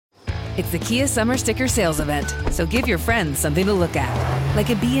It's the Kia Summer Sticker Sales Event, so give your friends something to look at, like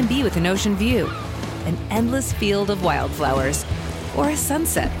a B&B with an ocean view, an endless field of wildflowers, or a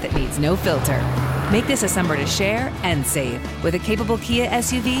sunset that needs no filter. Make this a summer to share and save with a capable Kia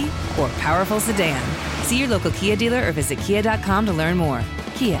SUV or powerful sedan. See your local Kia dealer or visit kia.com to learn more.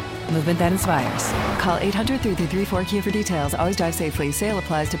 Kia, movement that inspires. Call 800-3334-KIA for details. Always drive safely. Sale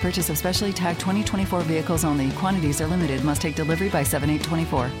applies to purchase of specially tagged 2024 vehicles only. Quantities are limited. Must take delivery by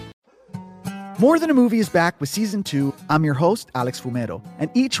 7/8/24. More Than a Movie is back with Season 2. I'm your host, Alex Fumero,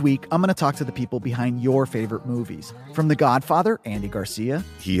 and each week I'm going to talk to the people behind your favorite movies. From The Godfather, Andy Garcia.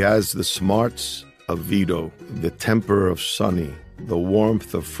 He has the smarts of Vito, the temper of Sonny, the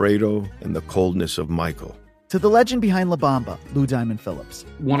warmth of Fredo, and the coldness of Michael. To the legend behind La Bamba, Lou Diamond Phillips.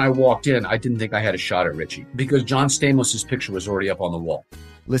 When I walked in, I didn't think I had a shot at Richie because John Stamos' picture was already up on the wall.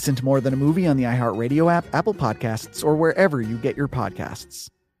 Listen to More Than a Movie on the iHeartRadio app, Apple Podcasts, or wherever you get your podcasts.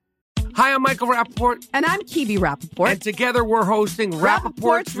 Hi, I'm Michael Rappaport. And I'm Kibi Rappaport. And together we're hosting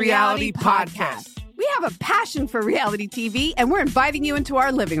Rappaport's Reality Podcast. We have a passion for reality TV, and we're inviting you into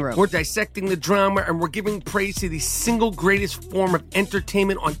our living room. We're dissecting the drama, and we're giving praise to the single greatest form of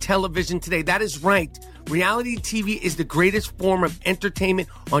entertainment on television today. That is right. Reality TV is the greatest form of entertainment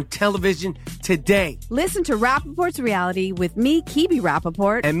on television today. Listen to Rappaport's Reality with me, Kibi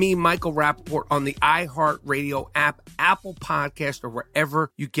Rappaport. And me, Michael Rappaport, on the iHeartRadio app, Apple Podcast, or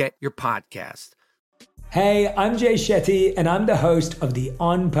wherever you get your podcast. Hey, I'm Jay Shetty, and I'm the host of the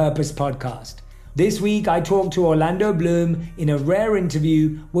On Purpose podcast. This week, I talked to Orlando Bloom in a rare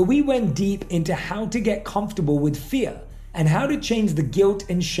interview where we went deep into how to get comfortable with fear and how to change the guilt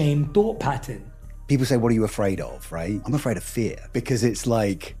and shame thought pattern. People say, what are you afraid of, right? I'm afraid of fear because it's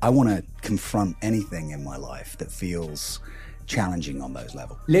like I want to confront anything in my life that feels challenging on those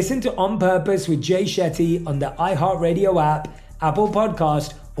levels. Listen to On Purpose with Jay Shetty on the iHeartRadio app, Apple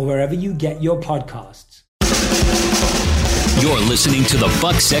Podcast, or wherever you get your podcasts. You're listening to the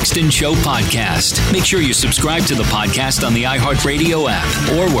Buck Sexton Show podcast. Make sure you subscribe to the podcast on the iHeartRadio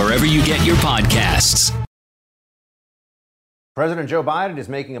app or wherever you get your podcasts. President Joe Biden is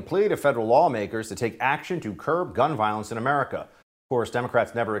making a plea to federal lawmakers to take action to curb gun violence in America. Of course,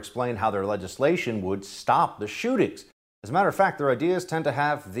 Democrats never explained how their legislation would stop the shootings. As a matter of fact, their ideas tend to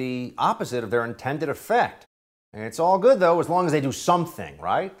have the opposite of their intended effect. And it's all good, though, as long as they do something,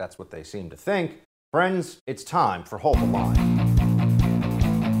 right? That's what they seem to think. Friends, it's time for Hold the Line.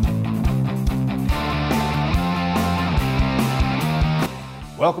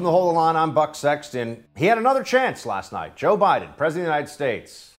 Welcome to Hold the Line. I'm Buck Sexton. He had another chance last night. Joe Biden, President of the United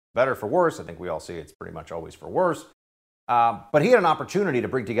States. Better for worse. I think we all see it's pretty much always for worse. But he had an opportunity to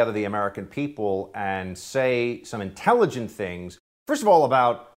bring together the American people and say some intelligent things. First of all,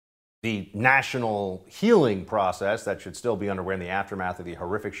 about the national healing process that should still be underway in the aftermath of the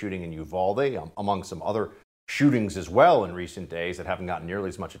horrific shooting in Uvalde, among some other shootings as well in recent days that haven't gotten nearly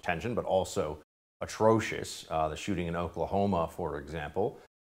as much attention, but also atrocious. The shooting in Oklahoma, for example.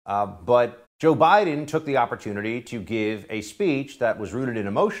 But Joe Biden took the opportunity to give a speech that was rooted in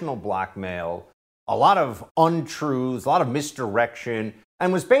emotional blackmail, a lot of untruths, a lot of misdirection,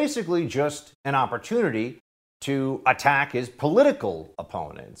 and was basically just an opportunity to attack his political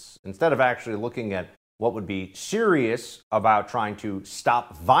opponents instead of actually looking at what would be serious about trying to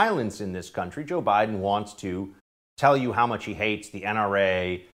stop violence in this country. Joe Biden wants to tell you how much he hates the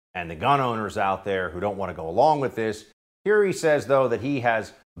NRA and the gun owners out there who don't want to go along with this. Here he says, though, that he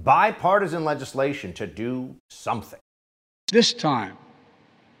has bipartisan legislation to do something. This time,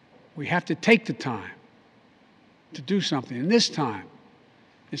 we have to take the time to do something. And this time,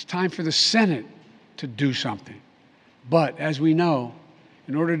 it's time for the Senate to do something. But as we know,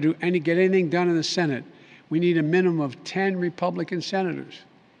 in order to get anything done in the Senate, we need a minimum of 10 Republican senators.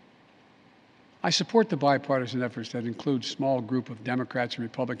 I support the bipartisan efforts that include a small group of Democrats and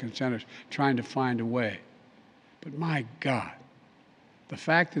Republican senators trying to find a way. But my God, the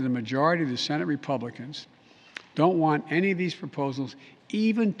fact that the majority of the Senate Republicans don't want any of these proposals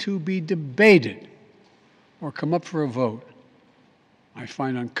even to be debated or come up for a vote, I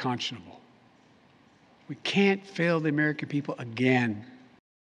find unconscionable. We can't fail the American people again.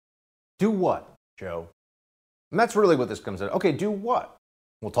 Do what, Joe? And that's really what this comes down to. Okay, do what?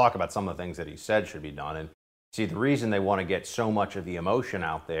 We'll talk about some of the things that he said should be done. And see, the reason they want to get so much of the emotion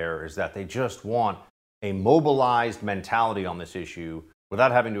out there is that they just want a mobilized mentality on this issue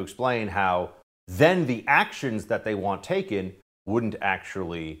without having to explain how then the actions that they want taken wouldn't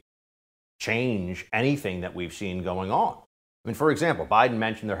actually change anything that we've seen going on. I mean, for example, Biden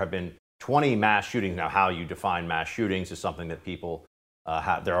mentioned there have been 20 mass shootings. Now, how you define mass shootings is something that people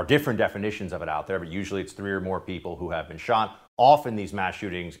have. There are different definitions of it out there, but usually it's 3 or more people who have been shot. often these mass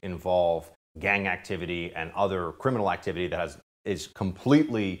shootings involve gang activity and other criminal activity that is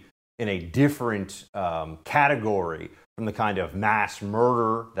completely in a different category from the kind of mass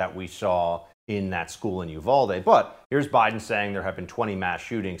murder that we saw in that school in Uvalde. But here's Biden saying there have been 20 mass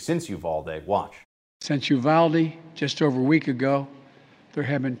shootings since Uvalde. Watch. Since Uvalde, just over a week ago, there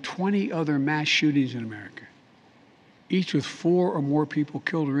have been 20 other mass shootings in America, each with 4 or more people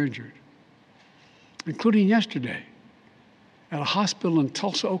killed or injured, including yesterday at a hospital in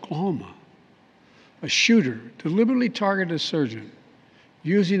Tulsa, Oklahoma. A shooter deliberately targeted a surgeon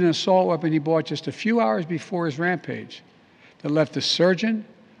using an assault weapon he bought just a few hours before his rampage that left a surgeon,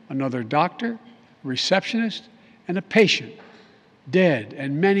 another doctor, a receptionist, and a patient dead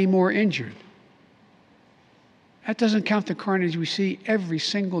and many more injured. That doesn't count the carnage we see every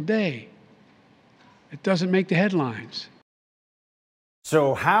single day. It doesn't make the headlines.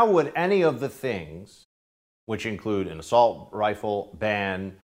 So how would any of the things, which include an assault rifle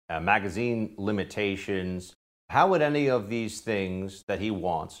ban, magazine limitations, how would any of these things that he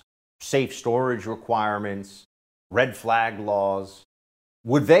wants, safe storage requirements, red flag laws,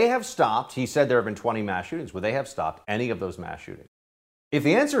 would they have stopped? He said there have been 20 mass shootings. Would they have stopped any of those mass shootings? If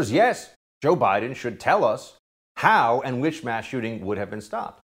the answer is yes, Joe Biden should tell us how and which mass shooting would have been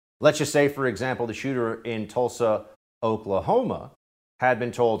stopped. Let's just say, for example, the shooter in Tulsa, Oklahoma, had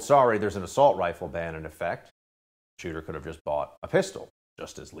been told, sorry, there's an assault rifle ban in effect. The shooter could have just bought a pistol,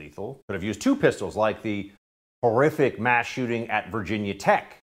 just as lethal. Could have used 2 pistols, like the horrific mass shooting at Virginia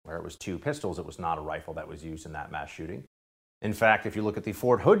Tech, where it was 2 pistols. It was not a rifle that was used in that mass shooting. In fact, if you look at the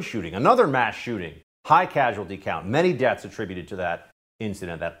Fort Hood shooting, another mass shooting, high casualty count, many deaths attributed to that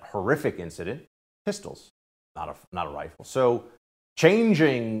incident, that horrific incident, pistols, not a rifle. So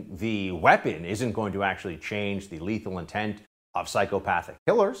changing the weapon isn't going to actually change the lethal intent of psychopathic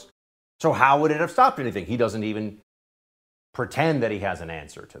killers. So how would it have stopped anything? He doesn't even pretend that he has an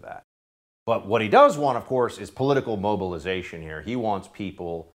answer to that. But what he does want, of course, is political mobilization here. He wants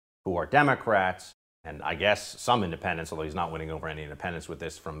people who are Democrats, and I guess some independents, although he's not winning over any independents with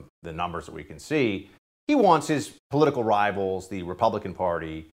this from the numbers that we can see. He wants his political rivals, the Republican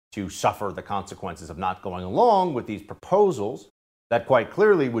Party, to suffer the consequences of not going along with these proposals that quite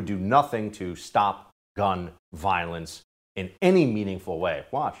clearly would do nothing to stop gun violence in any meaningful way.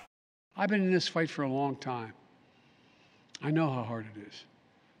 Watch. I've been in this fight for a long time. I know how hard it is,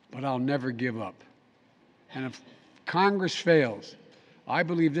 but I'll never give up. And if Congress fails, I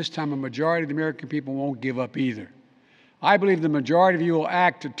believe this time a majority of the American people won't give up either. I believe the majority of you will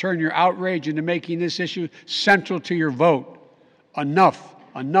act to turn your outrage into making this issue central to your vote. Enough,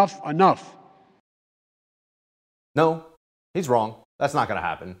 enough, enough. No, he's wrong. That's not going to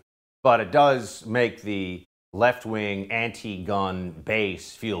happen. But it does make the left-wing anti-gun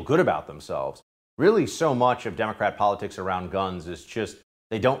base feel good about themselves. Really, so much of Democrat politics around guns is just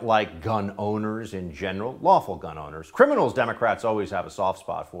they don't like gun owners in general, lawful gun owners. Criminals, Democrats always have a soft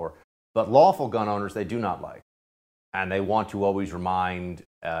spot for, but lawful gun owners they do not like. And they want to always remind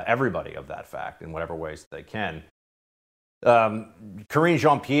everybody of that fact in whatever ways they can. Karine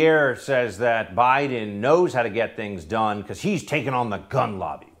Jean-Pierre says that Biden knows how to get things done because he's taken on the gun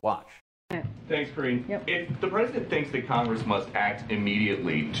lobby. Watch. Thanks, Karine. Yep. If the president thinks that Congress must act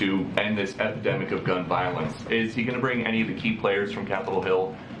immediately to end this epidemic of gun violence, is he going to bring any of the key players from Capitol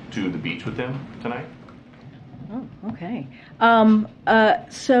Hill to the beach with him tonight? Oh, okay.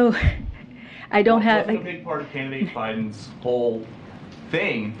 So I don't have... That's a big part of candidate Biden's whole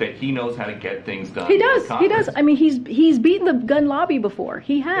thing, that he knows how to get things done. He does. I mean, he's beaten the gun lobby before.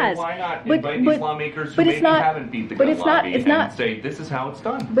 He has. Then why not invite these lawmakers who maybe haven't beat the gun lobby and say, this is how it's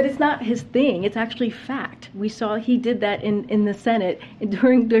done? But it's not his thing. It's actually fact. We saw he did that in the Senate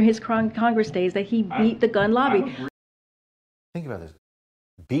during his Congress days, that he beat the gun lobby. Think about this.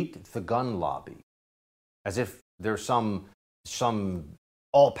 Beat the gun lobby. As if there's some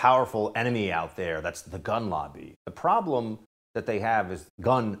all-powerful enemy out there that's the gun lobby. The problem that they have is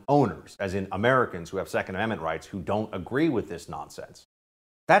gun owners, as in Americans who have Second Amendment rights who don't agree with this nonsense.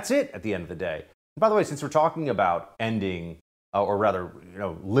 That's it at the end of the day. And by the way, since we're talking about ending, or rather,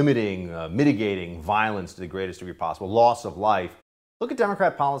 limiting, mitigating violence to the greatest degree possible, loss of life, look at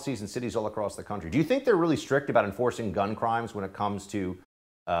Democrat policies in cities all across the country. Do you think they're really strict about enforcing gun crimes when it comes to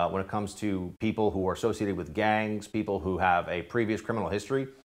people who are associated with gangs, people who have a previous criminal history?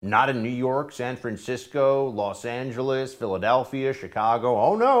 Not in New York, San Francisco, Los Angeles, Philadelphia, Chicago.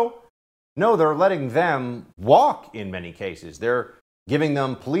 Oh, no. No, they're letting them walk in many cases. They're giving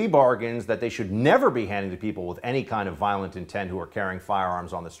them plea bargains that they should never be handing to people with any kind of violent intent who are carrying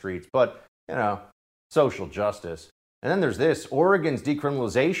firearms on the streets. But, social justice. And then there's this, Oregon's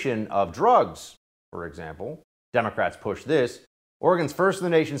decriminalization of drugs, for example. Democrats push this. Oregon's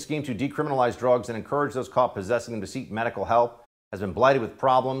first-in-the-nation scheme to decriminalize drugs and encourage those caught possessing them to seek medical help has been blighted with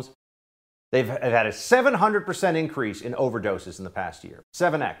problems. They've had a 700% increase in overdoses in the past year.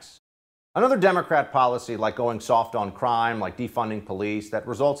 7x. Another Democrat policy like going soft on crime, like defunding police, that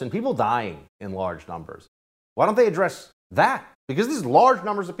results in people dying in large numbers. Why don't they address that? Because this is large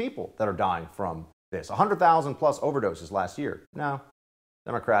numbers of people that are dying from this. 100,000 plus overdoses last year. No,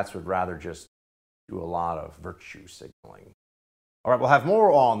 Democrats would rather just do a lot of virtue signaling. All right, we'll have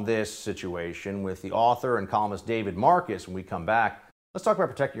more on this situation with the author and columnist David Marcus when we come back. Let's talk about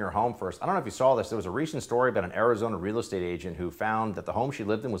protecting your home first. I don't know if you saw this. There was a recent story about an Arizona real estate agent who found that the home she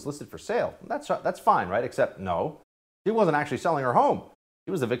lived in was listed for sale. That's fine, right? Except no, she wasn't actually selling her home.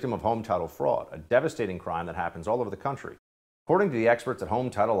 She was the victim of home title fraud, a devastating crime that happens all over the country. According to the experts at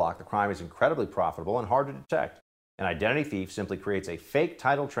Home Title Lock, the crime is incredibly profitable and hard to detect. An identity thief simply creates a fake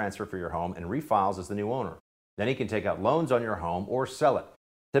title transfer for your home and refiles as the new owner. Then he can take out loans on your home or sell it.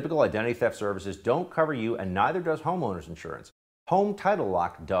 Typical identity theft services don't cover you, and neither does homeowners insurance. Home Title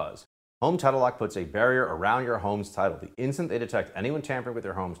Lock does. Home Title Lock puts a barrier around your home's title. The instant they detect anyone tampering with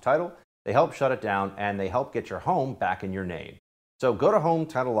your home's title, they help shut it down, and they help get your home back in your name. So go to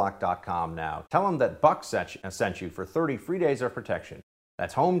HomeTitleLock.com now. Tell them that Buck sent you for 30 free days of protection.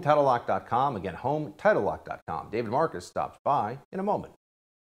 That's HomeTitleLock.com. Again, HomeTitleLock.com. David Marcus stops by in a moment.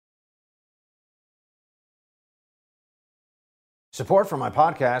 Support for my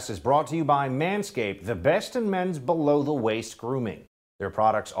podcast is brought to you by Manscaped, the best in men's below-the-waist grooming. Their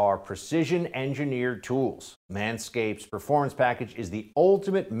products are precision-engineered tools. Manscaped's Performance Package is the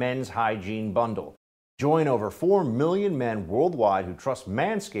ultimate men's hygiene bundle. Join over 4 million men worldwide who trust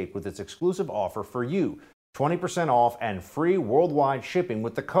Manscaped with its exclusive offer for you. 20% off and free worldwide shipping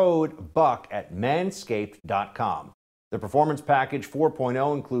with the code BUCK at manscaped.com. The Performance Package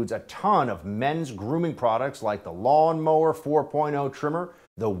 4.0 includes a ton of men's grooming products like the Lawn Mower 4.0 trimmer,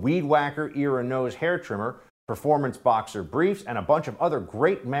 the Weed Whacker ear and nose hair trimmer, Performance Boxer briefs, and a bunch of other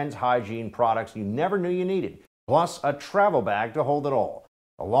great men's hygiene products you never knew you needed, plus a travel bag to hold it all.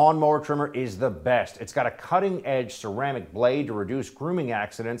 The Lawn Mower trimmer is the best. It's got a cutting-edge ceramic blade to reduce grooming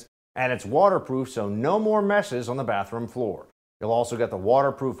accidents, and it's waterproof, so no more messes on the bathroom floor. You'll also get the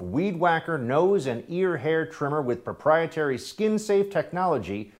waterproof Weed Whacker nose and ear hair trimmer with proprietary skin-safe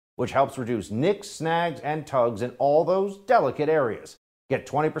technology, which helps reduce nicks, snags, and tugs in all those delicate areas. Get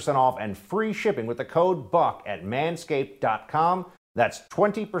 20% off and free shipping with the code BUCK at manscaped.com. That's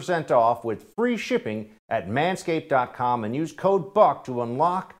 20% off with free shipping at manscaped.com, and use code BUCK to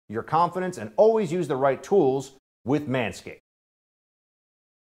unlock your confidence and always use the right tools with Manscaped.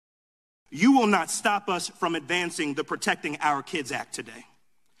 You will not stop us from advancing the Protecting Our Kids Act today.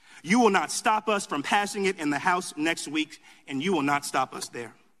 You will not stop us from passing it in the House next week, and you will not stop us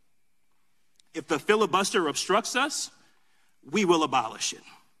there. If the filibuster obstructs us, we will abolish it.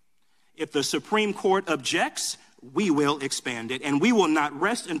 If the Supreme Court objects, we will expand it, and we will not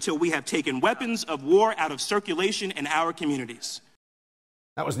rest until we have taken weapons of war out of circulation in our communities.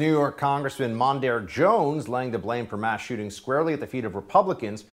 That was New York Congressman Mondaire Jones laying the blame for mass shootings squarely at the feet of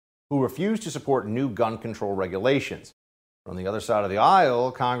Republicans who refuse to support new gun control regulations. From the other side of the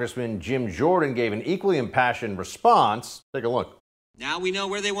aisle, Congressman Jim Jordan gave an equally impassioned response. Take a look. Now we know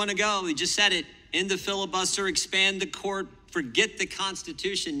where they want to go. They just said it. End the filibuster, expand the court, forget the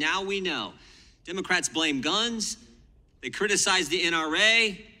Constitution. Now we know. Democrats blame guns. They criticize the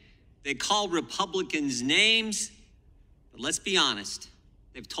NRA. They call Republicans names. But let's be honest.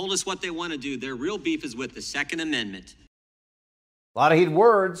 They've told us what they want to do. Their real beef is with the Second Amendment. A lot of heated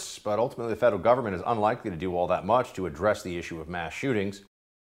words, but ultimately the federal government is unlikely to do all that much to address the issue of mass shootings.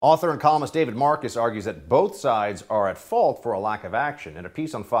 Author and columnist David Marcus argues that both sides are at fault for a lack of action. In a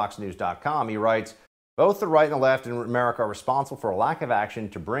piece on FoxNews.com, he writes, both the right and the left in America are responsible for a lack of action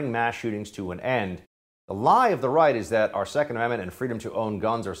to bring mass shootings to an end. The lie of the right is that our Second Amendment and freedom to own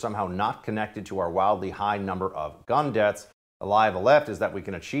guns are somehow not connected to our wildly high number of gun deaths. The lie of the left is that we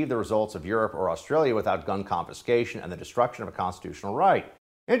can achieve the results of Europe or Australia without gun confiscation and the destruction of a constitutional right.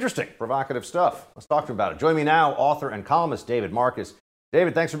 Interesting, provocative stuff. Let's talk to him about it. Join me now, author and columnist David Marcus.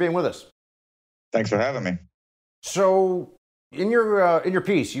 David, thanks for being with us. Thanks for having me. So, in your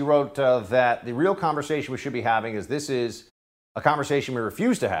piece, you wrote that the real conversation we should be having is this is a conversation we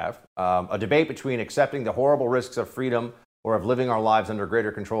refuse to have, a debate between accepting the horrible risks of freedom or of living our lives under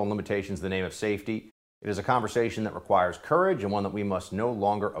greater control and limitations in the name of safety. It is a conversation that requires courage and one that we must no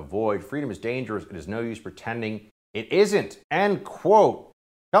longer avoid. Freedom is dangerous. It is no use pretending it isn't. End quote.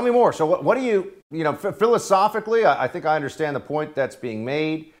 Tell me more. So what do you philosophically, I think I understand the point that's being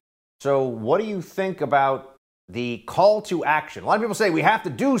made. So what do you think about the call to action? A lot of people say we have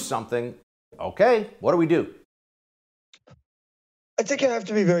to do something. Okay, what do we do? I think you have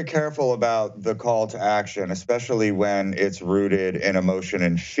to be very careful about the call to action, especially when it's rooted in emotion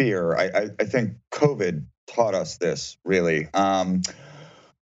and fear. I think COVID taught us this, really.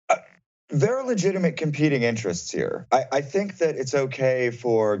 There are legitimate competing interests here. I think that it's okay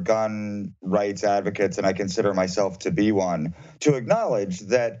for gun rights advocates, and I consider myself to be one, to acknowledge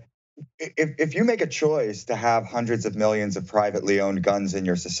that if you make a choice to have hundreds of millions of privately owned guns in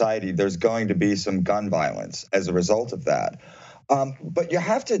your society, there's going to be some gun violence as a result of that. But you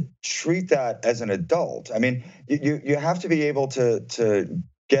have to treat that as an adult. I mean, you have to be able to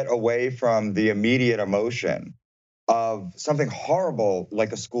get away from the immediate emotion of something horrible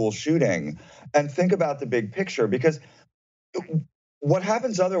like a school shooting and think about the big picture, because what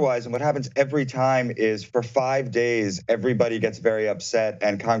happens otherwise and what happens every time is for 5 days, everybody gets very upset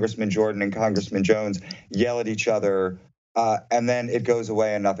and Congressman Jordan and Congressman Jones yell at each other, and then it goes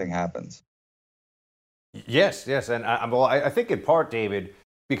away and nothing happens. Yes. And I think in part, David,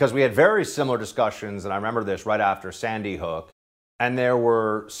 because we had very similar discussions, and I remember this right after Sandy Hook, and there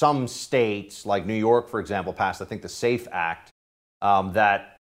were some states, like New York, for example, passed, I think, the SAFE Act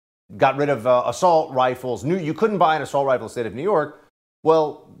that got rid of assault rifles. You couldn't buy an assault rifle in the state of New York.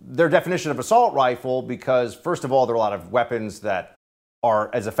 Well, their definition of assault rifle, because first of all, there are a lot of weapons that are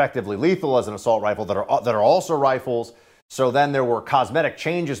as effectively lethal as an assault rifle that are also rifles. So then there were cosmetic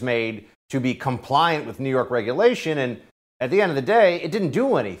changes made to be compliant with New York regulation. And at the end of the day, it didn't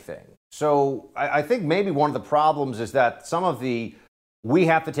do anything. So I think maybe one of the problems is that some of we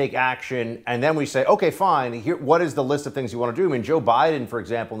have to take action and then we say, okay, fine, here, what is the list of things you want to do? I mean, Joe Biden, for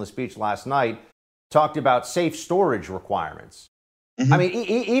example, in the speech last night, talked about safe storage requirements. Mm-hmm. I mean,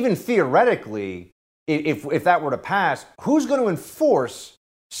 even theoretically, if that were to pass, who's going to enforce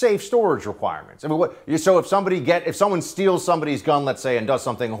safe storage requirements? I mean, so if someone steals somebody's gun, let's say, and does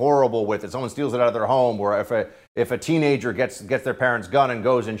something horrible with it, someone steals it out of their home, or if a teenager gets their parents' gun and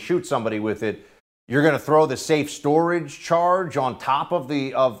goes and shoots somebody with it, you're going to throw the safe storage charge on top of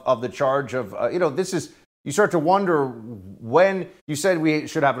the charge of this is, you start to wonder, when you said we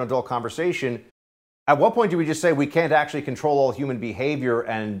should have an adult conversation, at what point do we just say we can't actually control all human behavior,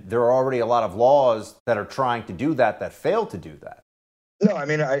 and there are already a lot of laws that are trying to do that fail to do that? No, I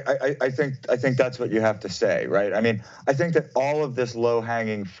mean, I think that's what you have to say, right? I mean, I think that all of this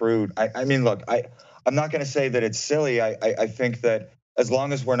low-hanging fruit, I mean, look, I'm not going to say that it's silly. I think that as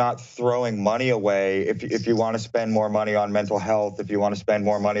long as we're not throwing money away, if you want to spend more money on mental health, if you want to spend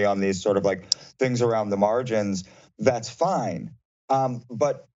more money on these sort of like things around the margins, that's fine.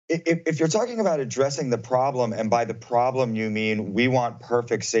 But if you're talking about addressing the problem, and by the problem you mean we want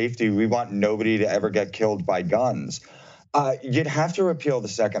perfect safety, we want nobody to ever get killed by guns, you'd have to repeal the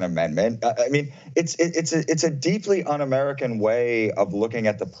Second Amendment. I mean, it's a deeply un-American way of looking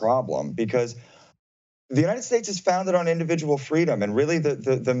at the problem, because the United States is founded on individual freedom, and really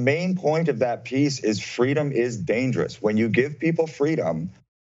the main point of that piece is freedom is dangerous. When you give people freedom,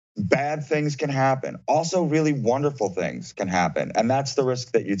 bad things can happen. Also, really wonderful things can happen, and that's the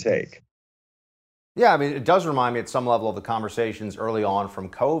risk that you take. Yeah, I mean, it does remind me at some level of the conversations early on from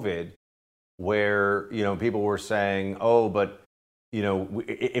COVID, where people were saying, "Oh, but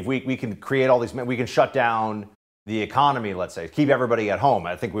if we can create all these, we can shut down the economy, let's say, keep everybody at home."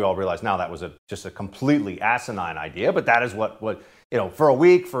 I think we all realize now that was just a completely asinine idea, but that is what for a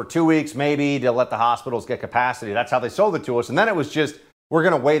week, for 2 weeks, maybe, to let the hospitals get capacity. That's how they sold it to us, and then it was just, we're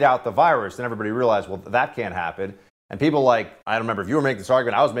going to wait out the virus. And everybody realized, well, that can't happen. And people I don't remember if you were making this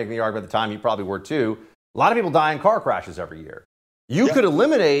argument, I was making the argument at the time, you probably were too. A lot of people die in car crashes every year. You could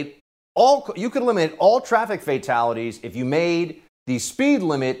eliminate all traffic fatalities if you made the speed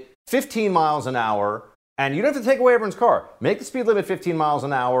limit 15 miles an hour, and you don't have to take away everyone's car. Make the speed limit 15 miles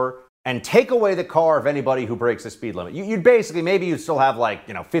an hour and take away the car of anybody who breaks the speed limit. You'd basically, maybe you'd still have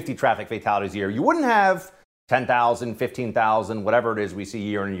 50 traffic fatalities a year. You wouldn't have 10,000, 15,000, whatever it is we see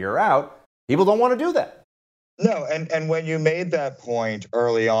year in and year out. People don't want to do that. No, and when you made that point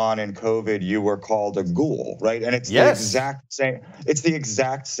early on in COVID, you were called a ghoul, right? And it's the exact same. It's the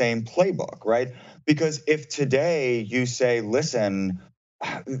exact same playbook, right? Because if today you say, listen,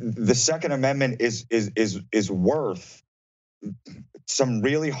 the Second Amendment is worth some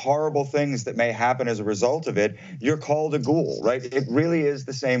really horrible things that may happen as a result of it, you're called a ghoul, right? It really is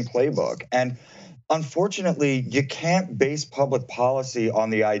the same playbook. And unfortunately, you can't base public policy on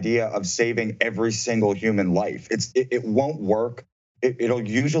the idea of saving every single human life. It won't work. It'll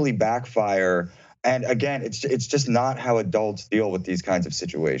usually backfire. And again, it's just not how adults deal with these kinds of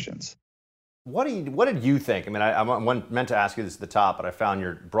situations. What did you think? I mean, I meant to ask you this at the top, but I found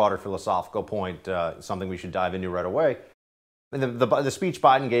your broader philosophical point something we should dive into right away. The speech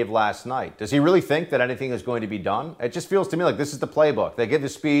Biden gave last night, does he really think that anything is going to be done? It just feels to me like this is the playbook. They give the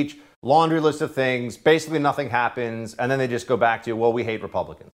speech, laundry list of things, basically nothing happens, and then they just go back to, well, we hate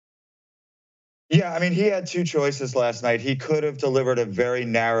Republicans. Yeah, I mean, he had two choices last night. He could have delivered a very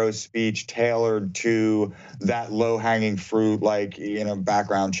narrow speech tailored to that low-hanging fruit, like,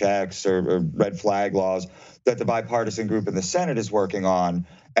 background checks or red flag laws that the bipartisan group in the Senate is working on,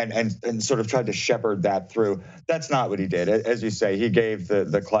 and sort of tried to shepherd that through. That's not what he did. As you say, he gave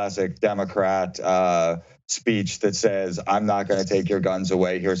the classic Democrat speech that says, I'm not going to take your guns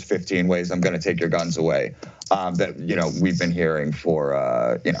away. Here's 15 ways I'm going to take your guns away. That, we've been hearing for,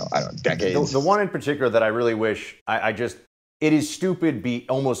 I don't know, decades. The one in particular that I really wish, it is stupid,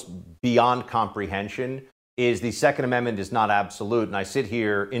 almost beyond comprehension, is the Second Amendment is not absolute. And I sit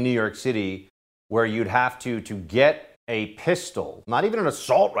here in New York City where you'd have to get a pistol, not even an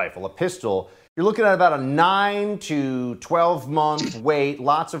assault rifle, a pistol. You're looking at about a 9 to 12 month wait,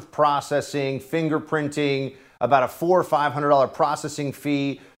 lots of processing, fingerprinting, about a $400 or $500 processing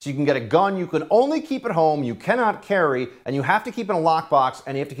fee. So you can get a gun you can only keep at home, you cannot carry, and you have to keep in a lockbox,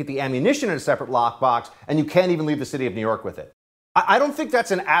 and you have to keep the ammunition in a separate lockbox, and you can't even leave the city of New York with it. I don't think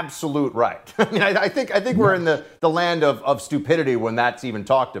that's an absolute right. I mean, I think we're in the land of stupidity when that's even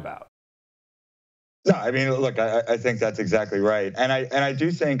talked about. No, I mean, look, I think that's exactly right. And I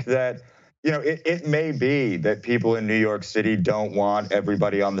do think that, it may be that people in New York City don't want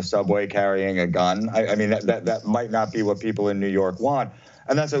everybody on the subway carrying a gun. I mean, that might not be what people in New York want.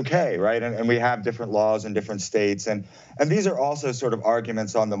 And that's okay, right? And we have different laws in different states. And these are also sort of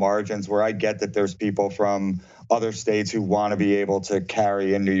arguments on the margins where I get that there's people from other states who want to be able to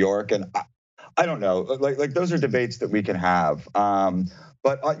carry in New York. And I don't know, like those are debates that we can have.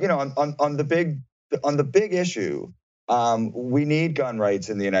 But on the big issue, we need gun rights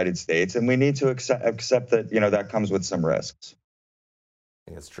in the United States, and we need to accept that, that comes with some risks.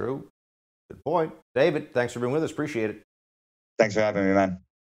 I think that's true. Good point. David, thanks for being with us. Appreciate it. Thanks for having me, man.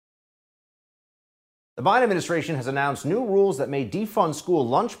 The Biden administration has announced new rules that may defund school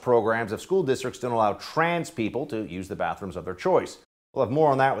lunch programs if school districts don't allow trans people to use the bathrooms of their choice. We'll have more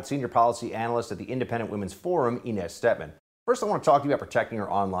on that with senior policy analyst at the Independent Women's Forum, Inez Stepman. First, I want to talk to you about protecting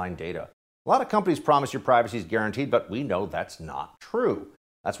your online data. A lot of companies promise your privacy is guaranteed, but we know that's not true.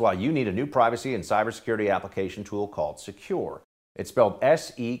 That's why you need a new privacy and cybersecurity application tool called Secure. It's spelled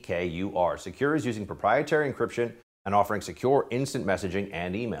S-E-K-U-R. Secure is using proprietary encryption and offering secure instant messaging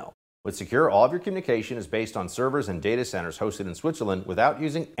and email. With Secure, all of your communication is based on servers and data centers hosted in Switzerland without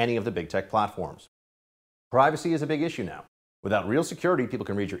using any of the big tech platforms. Privacy is a big issue now. Without real security, people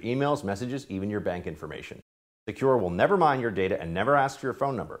can read your emails, messages, even your bank information. Secure will never mine your data and never ask for your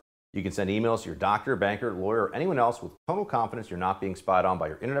phone number. You can send emails to your doctor, banker, lawyer, or anyone else with total confidence you're not being spied on by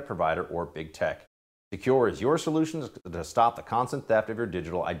your internet provider or big tech. Secure is your solution to stop the constant theft of your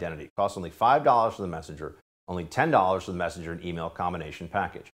digital identity. It costs only $5 for the messenger, only $10 for the messenger and email combination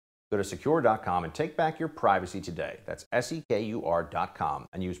package. Go to secure.com and take back your privacy today. That's SEKUR.com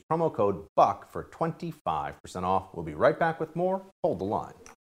and use promo code BUCK for 25% off. We'll be right back with more. Hold the line.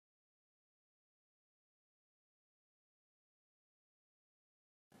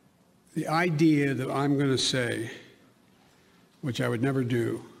 The idea that I'm going to say, which I would never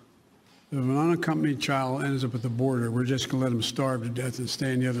do, that if an unaccompanied child ends up at the border, we're just going to let them starve to death and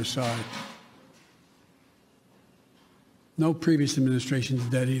stay on the other side. No previous administration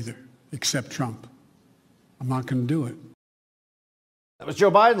did that either, except Trump. I'm not going to do it. That was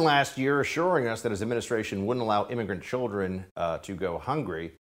Joe Biden last year assuring us that his administration wouldn't allow immigrant children to go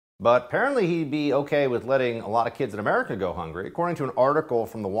hungry. But apparently he'd be okay with letting a lot of kids in America go hungry. According to an article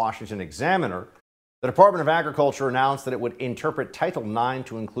from the Washington Examiner, the Department of Agriculture announced that it would interpret Title IX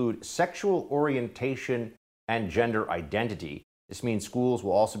to include sexual orientation and gender identity. This means schools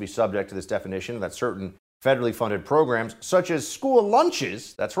will also be subject to this definition, that certain federally funded programs, such as school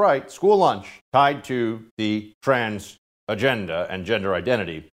lunches, that's right, school lunch, tied to the trans agenda and gender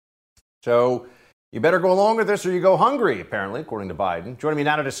identity. So you better go along with this or you go hungry, apparently, according to Biden. Joining me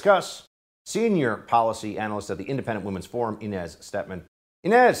now to discuss, senior policy analyst at the Independent Women's Forum, Inez Stepman.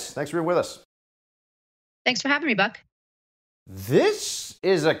 Inez, thanks for being with us. Thanks for having me, Buck. This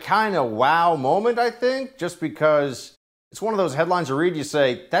is a kind of wow moment, I think, just because it's one of those headlines you read, you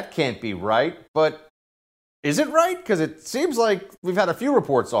say, that can't be right. But is it right? Because it seems like we've had a few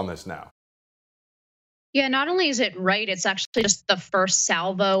reports on this now. Yeah, not only is it right, it's actually just the first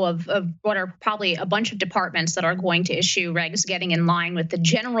salvo of what are probably a bunch of departments that are going to issue regs getting in line with the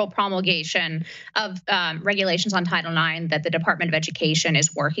general promulgation of regulations on Title IX that the Department of Education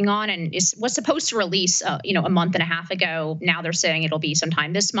is working on and was supposed to release, a month and a half ago. Now they're saying it'll be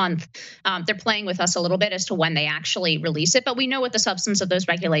sometime this month. They're playing with us a little bit as to when they actually release it, but we know what the substance of those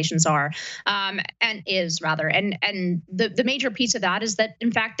regulations are, and the major piece of that is that,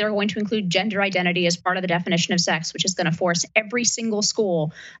 in fact, they're going to include gender identity as part of the definition of sex, which is going to force every single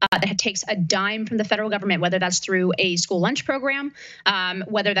school that takes a dime from the federal government, whether that's through a school lunch program,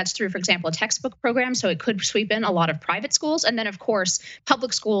 whether that's through, for example, a textbook program. So it could sweep in a lot of private schools. And then, of course,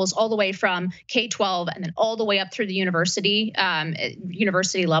 public schools all the way from K-12 and then all the way up through the university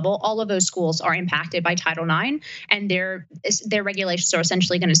level. All of those schools are impacted by Title IX, and their regulations are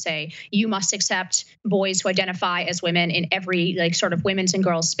essentially going to say you must accept boys who identify as women in every sort of women's and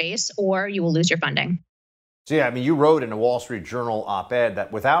girls space, or you will lose your funding. So, yeah, I mean, you wrote in a Wall Street Journal op-ed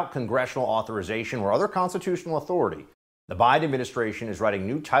that without congressional authorization or other constitutional authority, the Biden administration is writing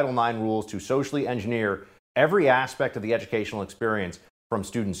new Title IX rules to socially engineer every aspect of the educational experience, from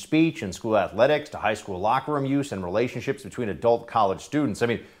student speech and school athletics to high school locker room use and relationships between adult college students. I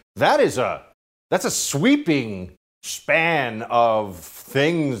mean, that's a sweeping span of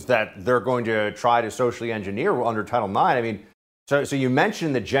things that they're going to try to socially engineer under Title IX. I mean, so you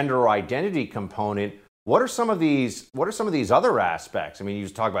mentioned the gender identity component. What are some of these other aspects? I mean, you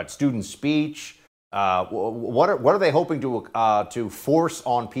talk about student speech. What are they hoping to force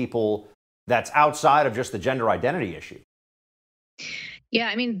on people that's outside of just the gender identity issue? Yeah,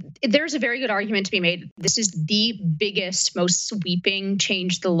 I mean, there's a very good argument to be made. This is the biggest, most sweeping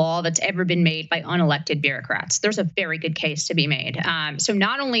change to the law that's ever been made by unelected bureaucrats. There's a very good case to be made. So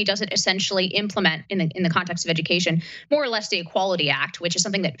not only does it essentially implement, in the context of education, more or less the Equality Act, which is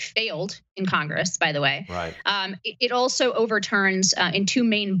something that failed in Congress, by the way. Right. It also overturns in two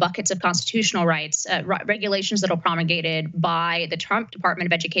main buckets of constitutional rights, regulations that are promulgated by the Trump Department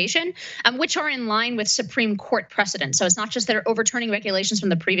of Education, which are in line with Supreme Court precedent. So it's not just they're overturning regulations from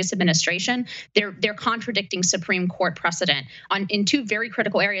the previous administration, they're contradicting Supreme Court precedent in two very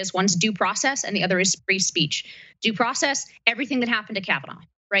critical areas. One's due process and the other is free speech. Due process, everything that happened to Kavanaugh.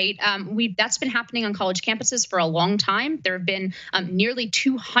 Right. That's been happening on college campuses for a long time. There have been nearly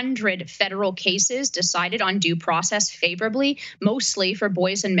 200 federal cases decided on due process favorably, mostly for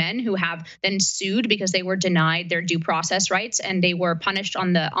boys and men who have then sued because they were denied their due process rights and they were punished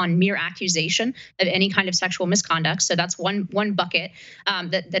on mere accusation of any kind of sexual misconduct. So that's one bucket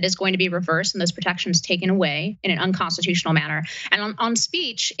that is going to be reversed and those protections taken away in an unconstitutional manner. And on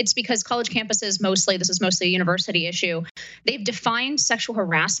speech, it's because college campuses this is mostly a university issue. They've defined sexual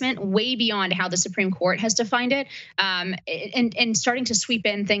harassment way beyond how the Supreme Court has defined it, and starting to sweep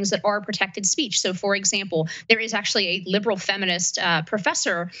in things that are protected speech. So, for example, there is actually a liberal feminist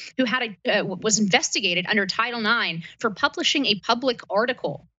professor who was investigated under Title IX for publishing a public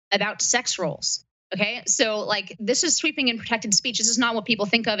article about sex roles. Okay, so this is sweeping in protected speech. This is not what people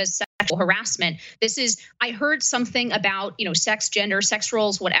think of as sexual harassment. This is, I heard something about, sex, gender, sex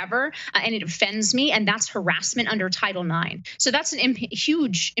roles, whatever, and it offends me, and that's harassment under Title IX. So that's a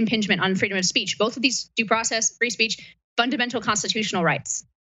huge impingement on freedom of speech. Both of these, due process, free speech, fundamental constitutional rights.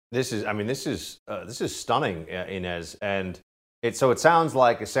 This is stunning, Inez, and it sounds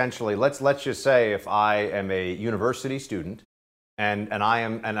like essentially, let's just say if I am a university student.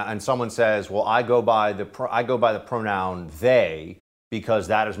 And someone says, well, I go by the pronoun they because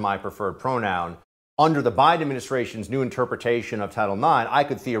that is my preferred pronoun. Under the Biden administration's new interpretation of Title IX, I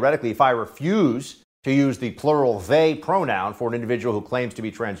could theoretically, if I refuse to use the plural they pronoun for an individual who claims to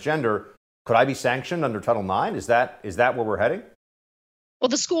be transgender, could I be sanctioned under Title IX? Is that where we're heading? Well,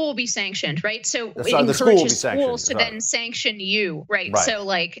 the school will be sanctioned, right? So it encourages schools to then sanction you, right? So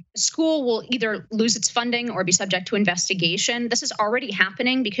school will either lose its funding or be subject to investigation. This is already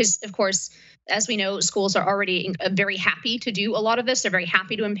happening because, of course, as we know, schools are already very happy to do a lot of this. They're very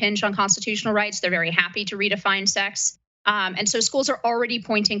happy to impinge on constitutional rights. They're very happy to redefine sex. And so schools are already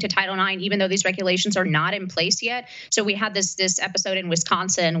pointing to Title IX, even though these regulations are not in place yet. So we had this episode in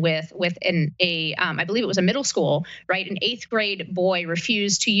Wisconsin with I believe it was a middle school, right? An 8th grade boy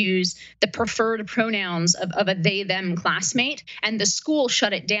refused to use the preferred pronouns of a they/them classmate, and the school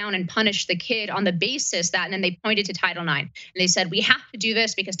shut it down and punished the kid on the basis that, and then they pointed to Title IX. And they said, we have to do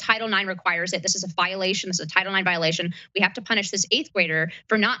this because Title IX requires it. This is a violation. This is a Title IX violation. We have to punish this 8th grader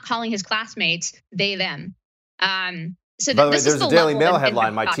for not calling his classmates they/them. So by the way, there's a Daily Mail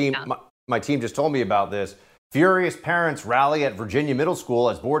headline. My team just told me about this. Furious parents rally at Virginia middle school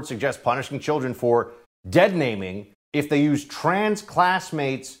as board suggests punishing children for dead naming if they use trans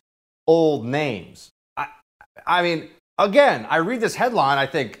classmates' old names. I mean, again, I read this headline, I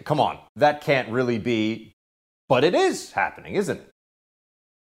think, come on, that can't really be, but it is happening, isn't it?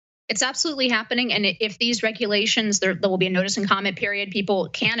 It's absolutely happening. And if these regulations, there will be a notice and comment period. People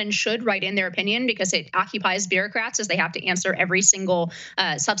can and should write in their opinion because it occupies bureaucrats as they have to answer every single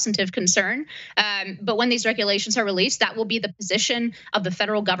substantive concern. But when these regulations are released, that will be the position of the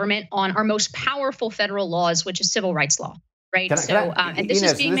federal government on our most powerful federal laws, which is civil rights law, right? And this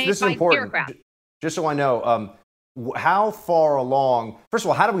is being made by bureaucrats. Just so I know, how far along? First of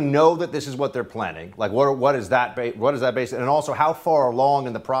all, how do we know that this is what they're planning? Like, what is that based? And also, how far along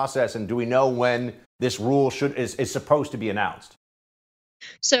in the process? And do we know when this rule is supposed to be announced?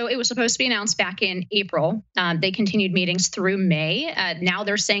 So it was supposed to be announced back in April. They continued meetings through May. Now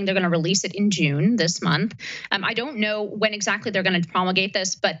they're saying they're going to release it in June this month. I don't know when exactly they're going to promulgate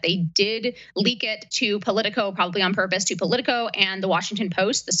this, but they did leak it to Politico, probably on purpose, to Politico and the Washington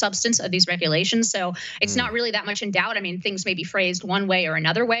Post, the substance of these regulations. So it's not really that much in doubt. I mean, things may be phrased one way or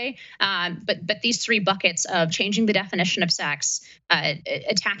another way, but these three buckets of changing the definition of sex,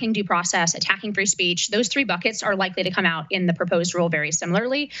 attacking due process, attacking free speech, those three buckets are likely to come out in the proposed rule very similarly.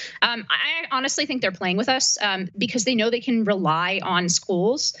 I honestly think they're playing with us because they know they can rely on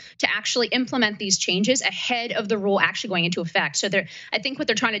schools to actually implement these changes ahead of the rule actually going into effect. So I think what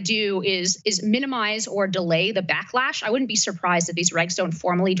they're trying to do is minimize or delay the backlash. I wouldn't be surprised if these regs don't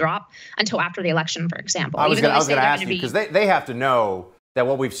formally drop until after the election, for example. I was going to ask you, because they have to know that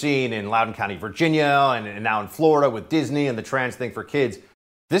what we've seen in Loudoun County, Virginia, and now in Florida with Disney and the trans thing for kids,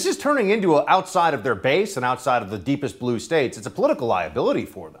 this is turning into outside of their base and outside of the deepest blue states. It's a political liability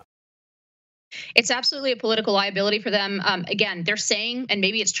for them. It's absolutely a political liability for them. Again, they're saying, and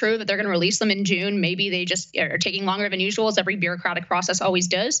maybe it's true, that they're going to release them in June. Maybe they just are taking longer than usual, as every bureaucratic process always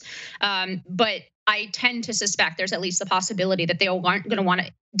does. But I tend to suspect there's at least the possibility that they aren't going to want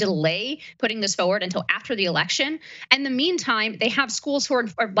to delay putting this forward until after the election. In the meantime, they have schools who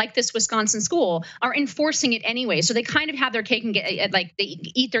are like this Wisconsin school are enforcing it anyway. So they kind of have their cake and they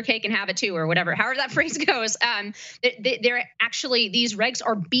eat their cake and have it too, or whatever, however that phrase goes. They're actually, these regs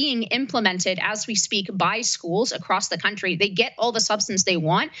are being implemented as we speak by schools across the country. They get all the substance they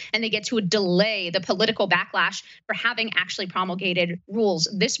want, and they get to delay the political backlash for having actually promulgated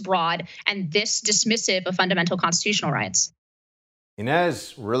rules this broad and this dismissive of fundamental constitutional rights.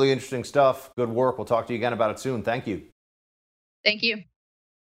 Inez, really interesting stuff. Good work. We'll talk to you again about it soon. Thank you. Thank you.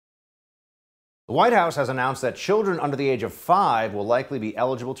 The White House has announced that children under the age of 5 will likely be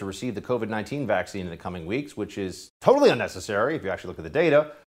eligible to receive the COVID-19 vaccine in the coming weeks, which is totally unnecessary if you actually look at the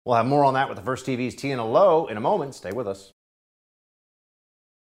data. We'll have more on that with the First TV's Tiana Lowe in a moment. Stay with us.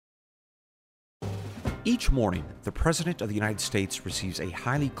 Each morning, the President of the United States receives a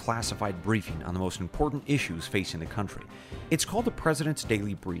highly classified briefing on the most important issues facing the country. It's called the President's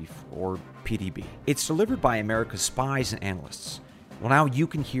Daily Brief, or PDB. It's delivered by America's spies and analysts. Well, now you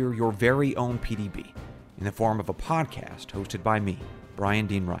can hear your very own PDB in the form of a podcast hosted by me, Brian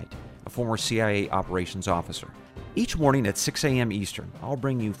Dean Wright, a former CIA operations officer. Each morning at 6 a.m. Eastern, I'll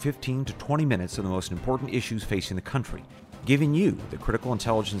bring you 15 to 20 minutes of the most important issues facing the country, giving you the critical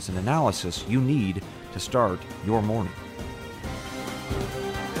intelligence and analysis you need to start your morning.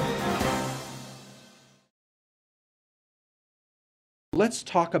 Let's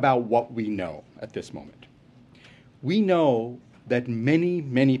talk about what we know at this moment. We know that many,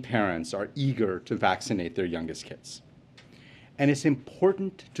 many parents are eager to vaccinate their youngest kids. And it's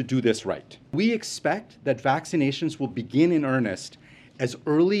important to do this right. We expect that vaccinations will begin in earnest as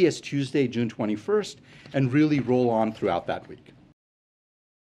early as Tuesday, June 21st, and really roll on throughout that week.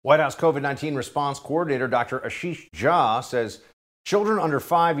 White House COVID-19 response coordinator Dr. Ashish Jha says children under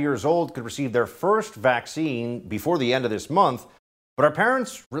 5 years old could receive their first vaccine before the end of this month. But are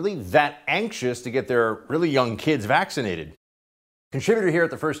parents really that anxious to get their really young kids vaccinated? Contributor here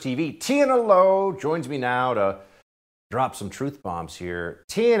at the First TV, Tiana Lowe, joins me now to drop some truth bombs here.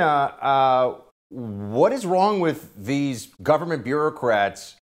 Tiana, what is wrong with these government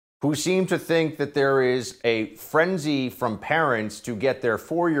bureaucrats who seem to think that there is a frenzy from parents to get their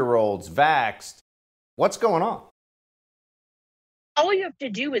 4-year-olds vaxxed? What's going on? All you have to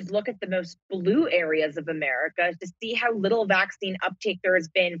do is look at the most blue areas of America to see how little vaccine uptake there has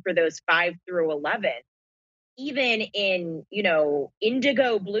been for those 5 through 11. Even in,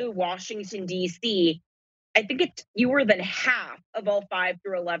 indigo blue Washington, D.C., I think it's fewer than half of all 5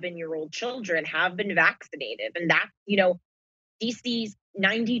 through 11-year-old children have been vaccinated. And that's, D.C.'s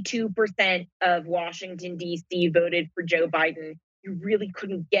 92% of Washington, D.C. voted for Joe Biden. You really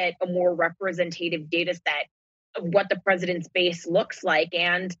couldn't get a more representative data set of what the president's base looks like.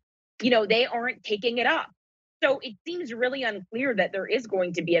 And, they aren't taking it up. So it seems really unclear that there is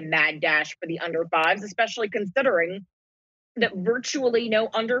going to be a mad dash for the under fives, especially considering that virtually no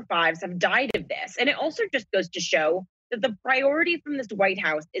under fives have died of this. And it also just goes to show that the priority from this White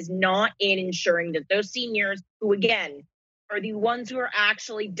House is not in ensuring that those seniors who, again, are the ones who are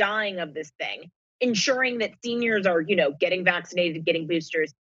actually dying of this thing, ensuring that seniors are, getting vaccinated, getting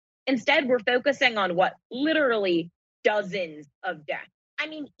boosters. Instead, we're focusing on what literally dozens of deaths. I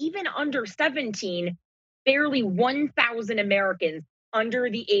mean, even under 17, barely 1,000 Americans under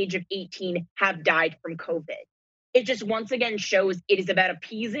the age of 18 have died from COVID. It just once again shows it is about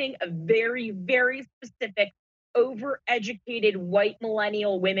appeasing a very, very specific, overeducated white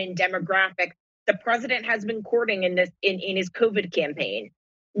millennial women demographic the president has been courting in his COVID campaign.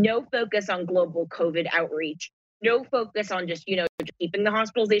 No focus on global COVID outreach. No focus on just keeping the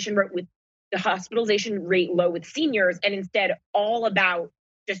hospitalization rate low with seniors, and instead all about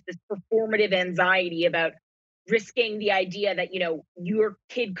just this performative anxiety about risking the idea that your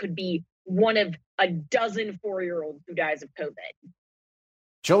kid could be one of a dozen 4-year-olds who dies of COVID.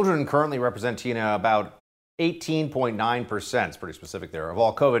 Children currently represent, Tina, about 18.9%, it's pretty specific there, of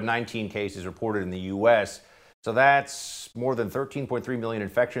all COVID-19 cases reported in the U.S. So that's more than 13.3 million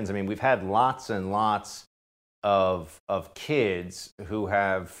infections. I mean, we've had lots and lots of kids who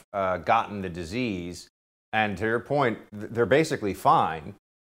have gotten the disease. And to your point, they're basically fine.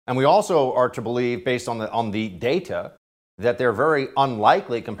 And we also are to believe, based on the data, that they're very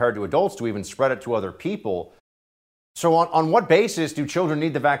unlikely compared to adults to even spread it to other people. So on what basis do children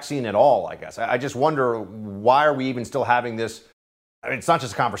need the vaccine at all, I guess? I just wonder, why are we even still having this? I mean, it's not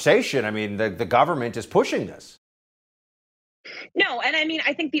just a conversation. I mean, the government is pushing this. No, and I mean,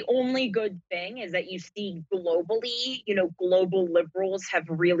 I think the only good thing is that you see globally, global liberals have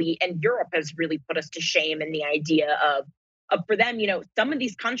really, and Europe has really put us to shame in the idea of for them, some of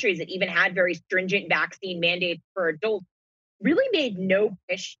these countries that even had very stringent vaccine mandates for adults really made no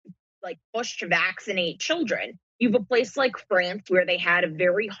push to vaccinate children. You have a place like France where they had a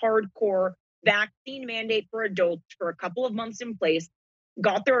very hardcore vaccine mandate for adults for a couple of months in place,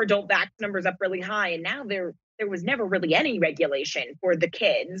 got their adult vax numbers up really high, and now there was never really any regulation for the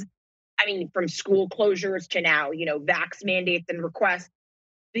kids. I mean, from school closures to now, vax mandates and requests.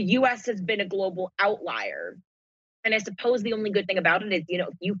 The U.S. has been a global outlier. And I suppose the only good thing about it is, if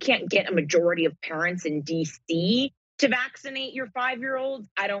you can't get a majority of parents in D.C. to vaccinate your 5-year-olds,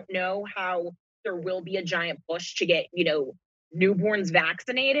 I don't know how there will be a giant push to get, newborns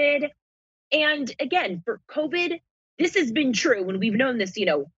vaccinated. And again, for COVID, this has been true. And we've known this,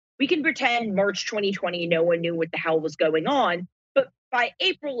 we can pretend March 2020, no one knew what the hell was going on. But by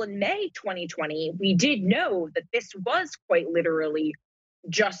April and May 2020, we did know that this was quite literally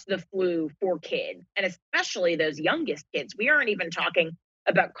just the flu for kids, and especially those youngest kids. We aren't even talking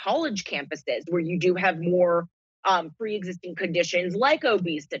about college campuses where you do have more pre-existing conditions like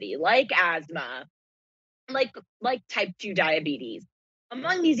obesity, like asthma, like type 2 diabetes.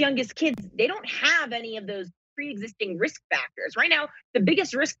 Among these youngest kids, they don't have any of those pre-existing risk factors. Right now, the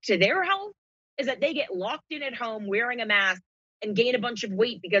biggest risk to their health is that they get locked in at home wearing a mask and gain a bunch of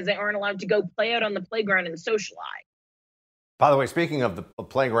weight because they aren't allowed to go play out on the playground and socialize. By the way, speaking of the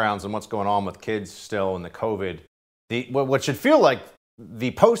playgrounds and what's going on with kids still in the COVID, what should feel like the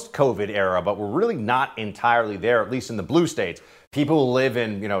post-COVID era, but we're really not entirely there, at least in the blue states. People who live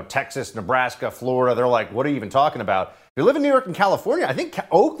in, Texas, Nebraska, Florida, they're like, what are you even talking about? If you live in New York and California, I think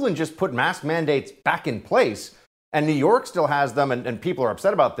Oakland just put mask mandates back in place, and New York still has them, and people are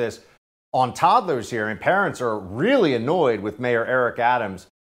upset about this on toddlers here, and parents are really annoyed with Mayor Eric Adams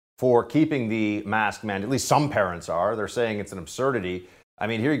for keeping the mask mandate. At least some parents are. They're saying it's an absurdity. I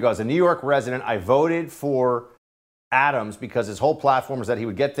mean, here you go. As a New York resident, I voted for Adams because his whole platform was that he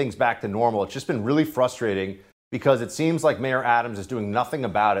would get things back to normal. It's just been really frustrating because it seems like Mayor Adams is doing nothing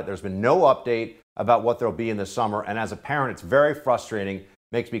about it. There's been no update about what there'll be in the summer. And as a parent, it's very frustrating.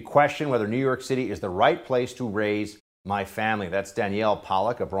 Makes me question whether New York City is the right place to raise my family. That's Danielle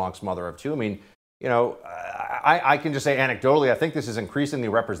Pollock, a Bronx mother of 2. I mean, I can just say anecdotally, I think this is increasingly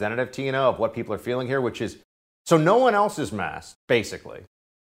representative, Tina, of what people are feeling here, which is, so no one else is masked, basically.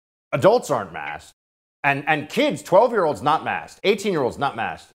 Adults aren't masked. And kids, 12-year-olds not masked, 18-year-olds not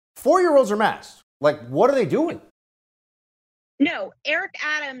masked, 4-year-olds are masked. Like, what are they doing? No, Eric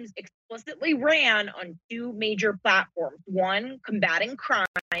Adams explicitly ran on 2 major platforms. One, combating crime,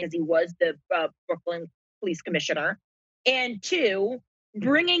 as he was the Brooklyn police commissioner. And 2,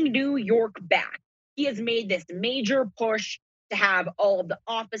 bringing New York back. He has made this major push to have all of the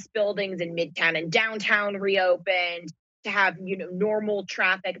office buildings in Midtown and downtown reopened, to have normal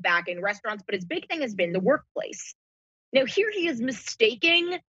traffic back in restaurants. But his big thing has been the workplace. Now, here he is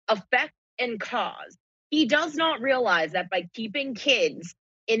mistaking effect and cause. He does not realize that by keeping kids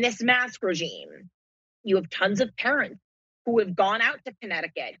in this mask regime, you have tons of parents who have gone out to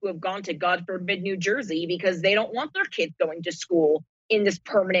Connecticut, who have gone to, God forbid, New Jersey, because they don't want their kids going to school in this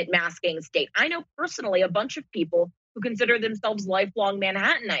permanent masking state. I know personally a bunch of people who consider themselves lifelong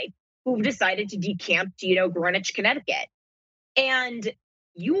Manhattanites who've decided to decamp to, Greenwich, Connecticut. And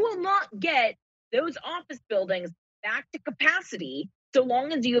you will not get those office buildings back to capacity so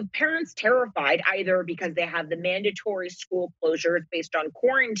long as you have parents terrified, either because they have the mandatory school closures based on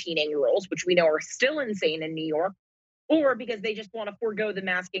quarantining rules, which we know are still insane in New York, or because they just want to forego the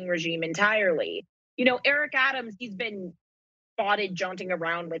masking regime entirely. Eric Adams, he's been spotted jaunting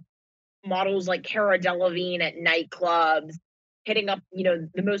around with models like Cara Delevingne at nightclubs, hitting up, the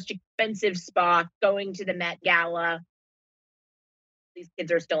most expensive spots, going to the Met Gala. These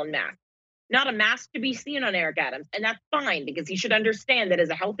kids are still in masks. Not a mask to be seen on Eric Adams. And that's fine, because he should understand that as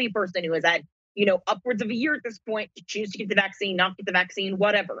a healthy person who has had, upwards of a year at this point to choose to get the vaccine, not get the vaccine,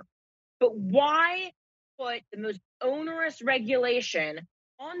 whatever. But why put the most onerous regulation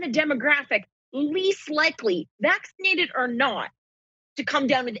on the demographic least likely, vaccinated or not, to come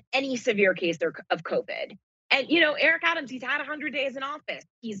down with any severe case of COVID? And, Eric Adams, he's had 100 days in office.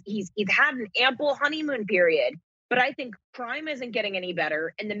 He's had an ample honeymoon period. But I think crime isn't getting any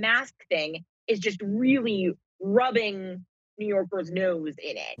better, and the mask thing is just really rubbing New Yorkers' nose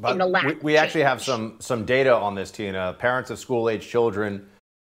in it. But in the lack we actually have some data on this, Tina. Parents of school-age children,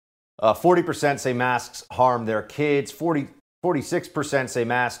 40% say masks harm their kids. 46% say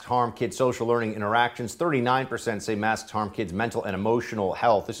masks harm kids' social learning interactions. 39% say masks harm kids' mental and emotional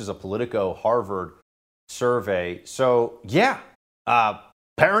health. This is a Politico Harvard survey. So, yeah.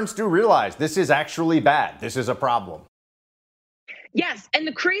 Parents do realize this is actually bad. This is a problem. Yes. And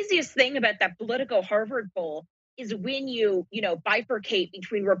the craziest thing about that Politico Harvard poll is when you bifurcate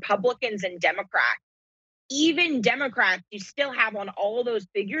between Republicans and Democrats, even Democrats, you still have on all those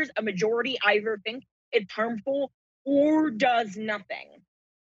figures, a majority either think it's harmful or does nothing.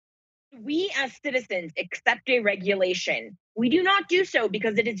 We as citizens accept a regulation. We do not do so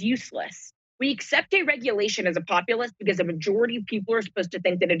because it is useless. We accept a regulation as a populace because a majority of people are supposed to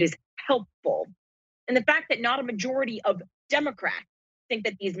think that it is helpful. And the fact that not a majority of Democrats think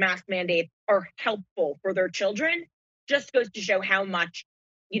that these mask mandates are helpful for their children just goes to show how much,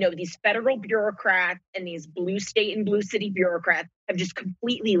 these federal bureaucrats and these blue state and blue city bureaucrats have just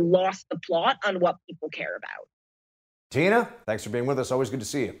completely lost the plot on what people care about. Tina, thanks for being with us. Always good to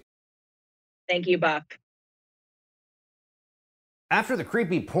see you. Thank you, Buck. After the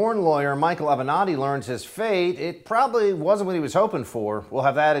creepy porn lawyer Michael Avenatti learns his fate, it probably wasn't what he was hoping for. We'll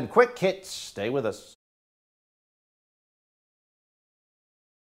have that in quick hits. Stay with us.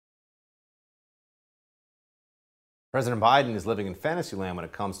 President Biden is living in fantasy land when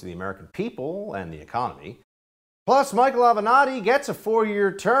it comes to the American people and the economy. Plus, Michael Avenatti gets a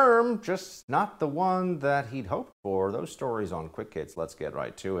 4-year term, just not the one that he'd hoped for. Those stories on quick hits. Let's get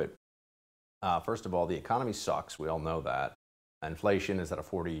right to it. First of all, the economy sucks. We all know that. Inflation is at a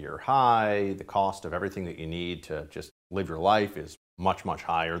 40-year high. The cost of everything that you need to just live your life is much, much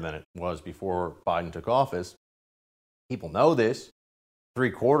higher than it was before Biden took office. People know this.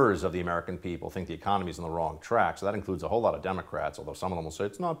 3/4 of the American people think the economy is on the wrong track. So that includes a whole lot of Democrats, although some of them will say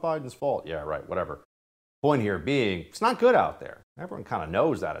it's not Biden's fault. Yeah, right, whatever. Point here being, it's not good out there. Everyone kind of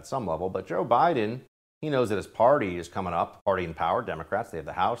knows that at some level. But Joe Biden, he knows that his party is coming up, party in power, Democrats. They have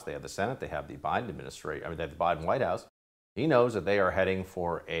the House, they have the Senate, they have the Biden administration. They have the Biden White House. He knows that they are heading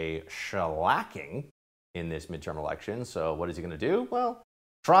for a shellacking in this midterm election. So what is he going to do? Well,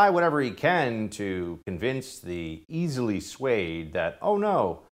 try whatever he can to convince the easily swayed that, oh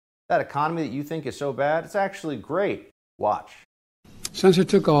no, that economy that you think is so bad, it's actually great. Watch. Since I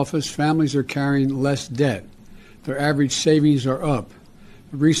took office, families are carrying less debt. Their average savings are up.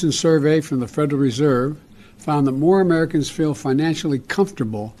 A recent survey from the Federal Reserve found that more Americans feel financially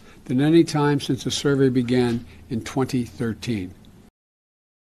comfortable than any time since the survey began in 2013.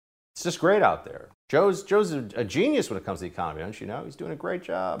 It's just great out there. Joe's a genius when it comes to the economy, don't you know? He's doing a great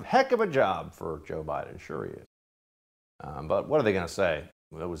job. Heck of a job for Joe Biden. Sure he is. But what are they going to say?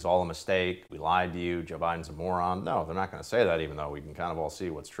 It was all a mistake. We lied to you. Joe Biden's a moron. No, they're not going to say that, even though we can kind of all see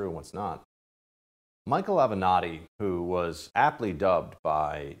what's true and what's not. Michael Avenatti, who was aptly dubbed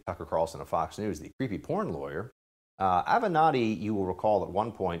by Tucker Carlson of Fox News the creepy porn lawyer, Avenatti, you will recall at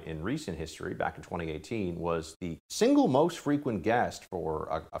one point in recent history, back in 2018, was the single most frequent guest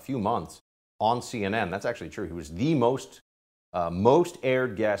for a few months on CNN. That's actually true. He was the most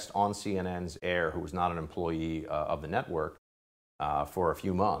aired guest on CNN's air who was not an employee of the network for a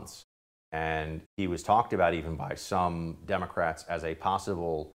few months. And he was talked about even by some Democrats as a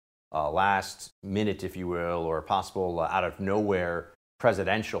possible last minute, if you will, or possible out of nowhere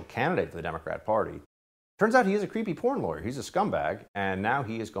presidential candidate for the Democrat Party. Turns out he is a creepy porn lawyer. He's a scumbag, and now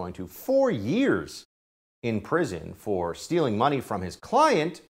he is going to 4 years in prison for stealing money from his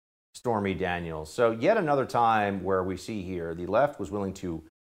client, Stormy Daniels. So yet another time where we see here the left was willing to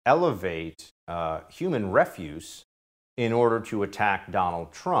elevate human refuse in order to attack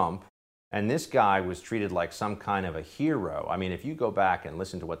Donald Trump. And this guy was treated like some kind of a hero. I mean, if you go back and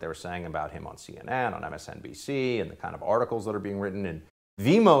listen to what they were saying about him on CNN, on MSNBC, and the kind of articles that are being written in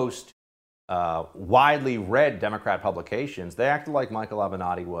the most widely read Democrat publications, they acted like Michael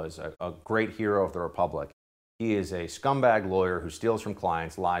Avenatti was a great hero of the Republic. He is a scumbag lawyer who steals from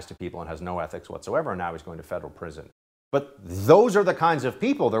clients, lies to people, and has no ethics whatsoever, and now he's going to federal prison. But those are the kinds of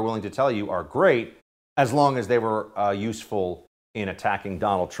people they're willing to tell you are great as long as they were useful in attacking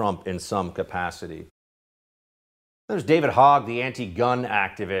Donald Trump in some capacity. There's David Hogg, the anti-gun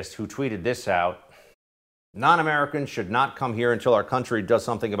activist, who tweeted this out. Non-Americans should not come here until our country does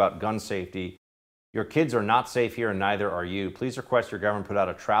something about gun safety. Your kids are not safe here, and neither are you. Please request your government put out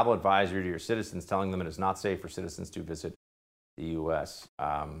a travel advisory to your citizens telling them it is not safe for citizens to visit the U.S.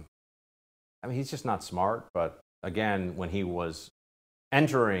 I mean, he's just not smart, but again, when he was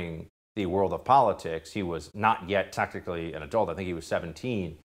entering the world of politics, he was not yet technically an adult. I think he was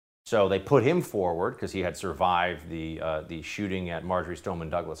 17. So they put him forward because he had survived the shooting at Marjorie Stoneman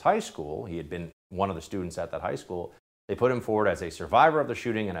Douglas High School. He had been one of the students at that high school. They put him forward as a survivor of the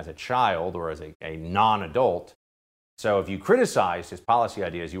shooting and as a child or as a non-adult. So if you criticized his policy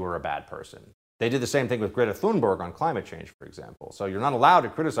ideas, you were a bad person. They did the same thing with Greta Thunberg on climate change, for example. So you're not allowed to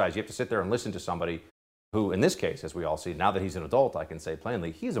criticize. You have to sit there and listen to somebody who, in this case, as we all see, now that he's an adult, I can say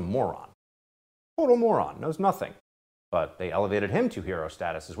plainly, he's a moron. Total moron, knows nothing. But they elevated him to hero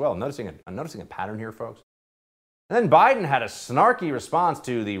status as well. I'm noticing a pattern here, folks. And then Biden had a snarky response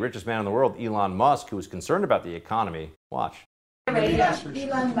to the richest man in the world, Elon Musk, who was concerned about the economy. Watch.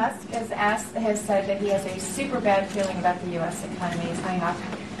 Elon Musk has said that he has a super bad feeling about the U.S. economy. It's going off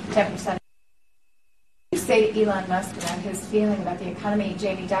 10%. You say to Elon Musk about his feeling about the economy.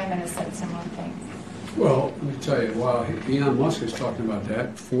 Jamie Dimon has said similar things. Well, let me tell you, while Elon Musk is talking about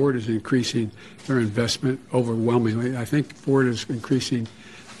that, Ford is increasing their investment overwhelmingly. I think Ford is increasing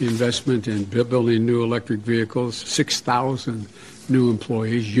the investment in building new electric vehicles, 6,000 new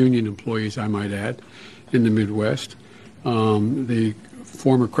employees, union employees, I might add, in the Midwest. The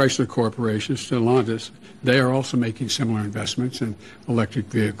former Chrysler Corporation, Stellantis, they are also making similar investments in electric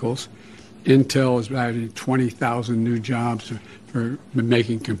vehicles. Intel is adding 20,000 new jobs for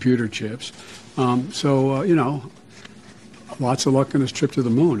making computer chips. You know, lots of luck on this trip to the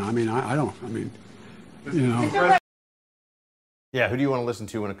moon. I mean, Yeah, who do you want to listen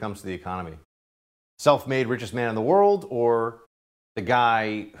to when it comes to the economy? Self-made richest man in the world, or the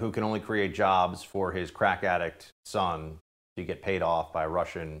guy who can only create jobs for his crack addict son to get paid off by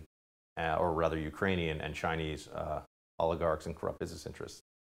Russian, or rather Ukrainian and Chinese oligarchs and corrupt business interests?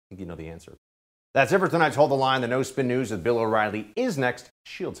 I think you know the answer. That's it for tonight's Hold the Line. The No Spin News with Bill O'Reilly is next.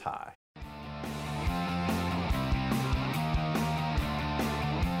 Shields high.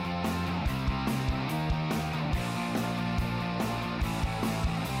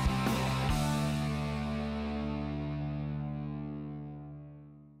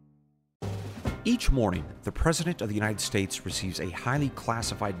 Each morning, the President of the United States receives a highly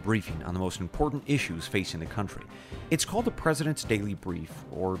classified briefing on the most important issues facing the country. It's called the President's Daily Brief,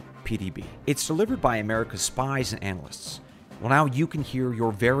 or PDB. It's delivered by America's spies and analysts. Well, now you can hear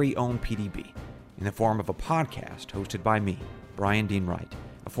your very own PDB in the form of a podcast hosted by me, Brian Dean Wright,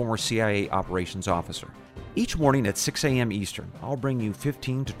 a former CIA operations officer. Each morning at 6 a.m. Eastern, I'll bring you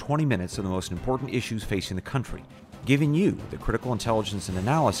 15 to 20 minutes of the most important issues facing the country, giving you the critical intelligence and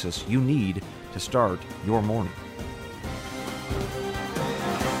analysis you need to start your morning.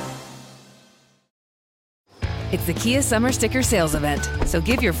 It's the Kia Summer Sticker Sales Event, so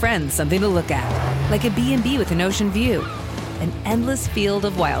give your friends something to look at, like a B&B with an ocean view, an endless field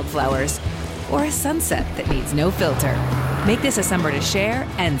of wildflowers, or a sunset that needs no filter. Make this a summer to share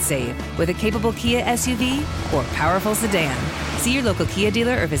and save with a capable Kia SUV or powerful sedan. See your local Kia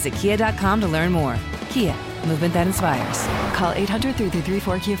dealer or visit kia.com to learn more. Kia, movement that inspires. Call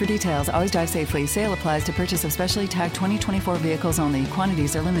 800-3334-KIA for details. Always drive safely. Sale applies to purchase of specially tagged 2024 vehicles only.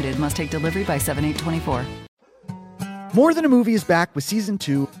 Quantities are limited. Must take delivery by 7/8/24. More Than a Movie is back with Season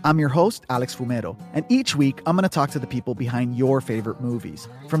 2. I'm your host, Alex Fumero, and each week I'm going to talk to the people behind your favorite movies.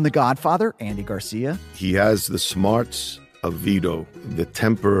 From The Godfather, Andy Garcia. He has the smarts of Vito, the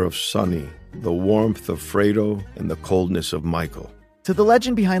temper of Sonny, the warmth of Fredo, and the coldness of Michael. to the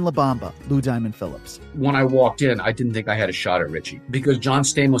legend behind La Bamba, Lou Diamond Phillips. When I walked in, I didn't think I had a shot at Richie because John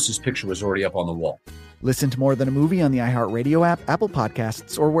Stamos' picture was already up on the wall. Listen to More Than a Movie on the iHeartRadio app, Apple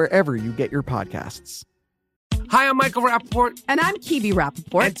Podcasts, or wherever you get your podcasts. Hi, I'm Michael Rappaport. And I'm Kibi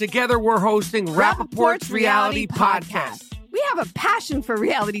Rappaport. And together we're hosting Rappaport's Reality Podcast. We have a passion for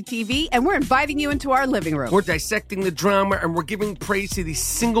reality TV, and we're inviting you into our living room. We're dissecting the drama, and we're giving praise to the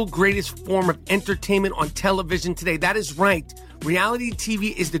single greatest form of entertainment on television today. That is right. Reality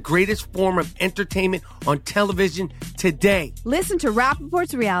TV is the greatest form of entertainment on television today. Listen to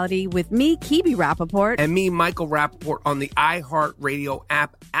Rappaport's Reality with me, Kibi Rappaport. And me, Michael Rappaport, on the iHeartRadio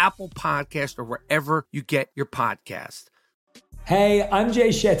app, Apple Podcast, or wherever you get your podcast. Hey, I'm Jay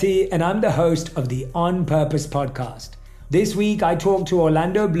Shetty, and I'm the host of the On Purpose podcast. This week, I talked to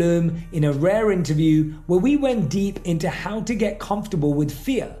Orlando Bloom in a rare interview where we went deep into how to get comfortable with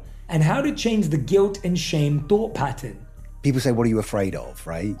fear and how to change the guilt and shame thought pattern. People say, what are you afraid of,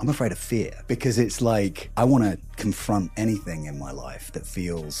 right? I'm afraid of fear because it's like I want to confront anything in my life that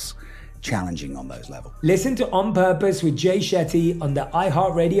feels challenging on those levels. Listen to On Purpose with Jay Shetty on the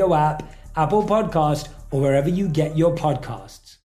iHeartRadio app, Apple Podcast, or wherever you get your podcasts.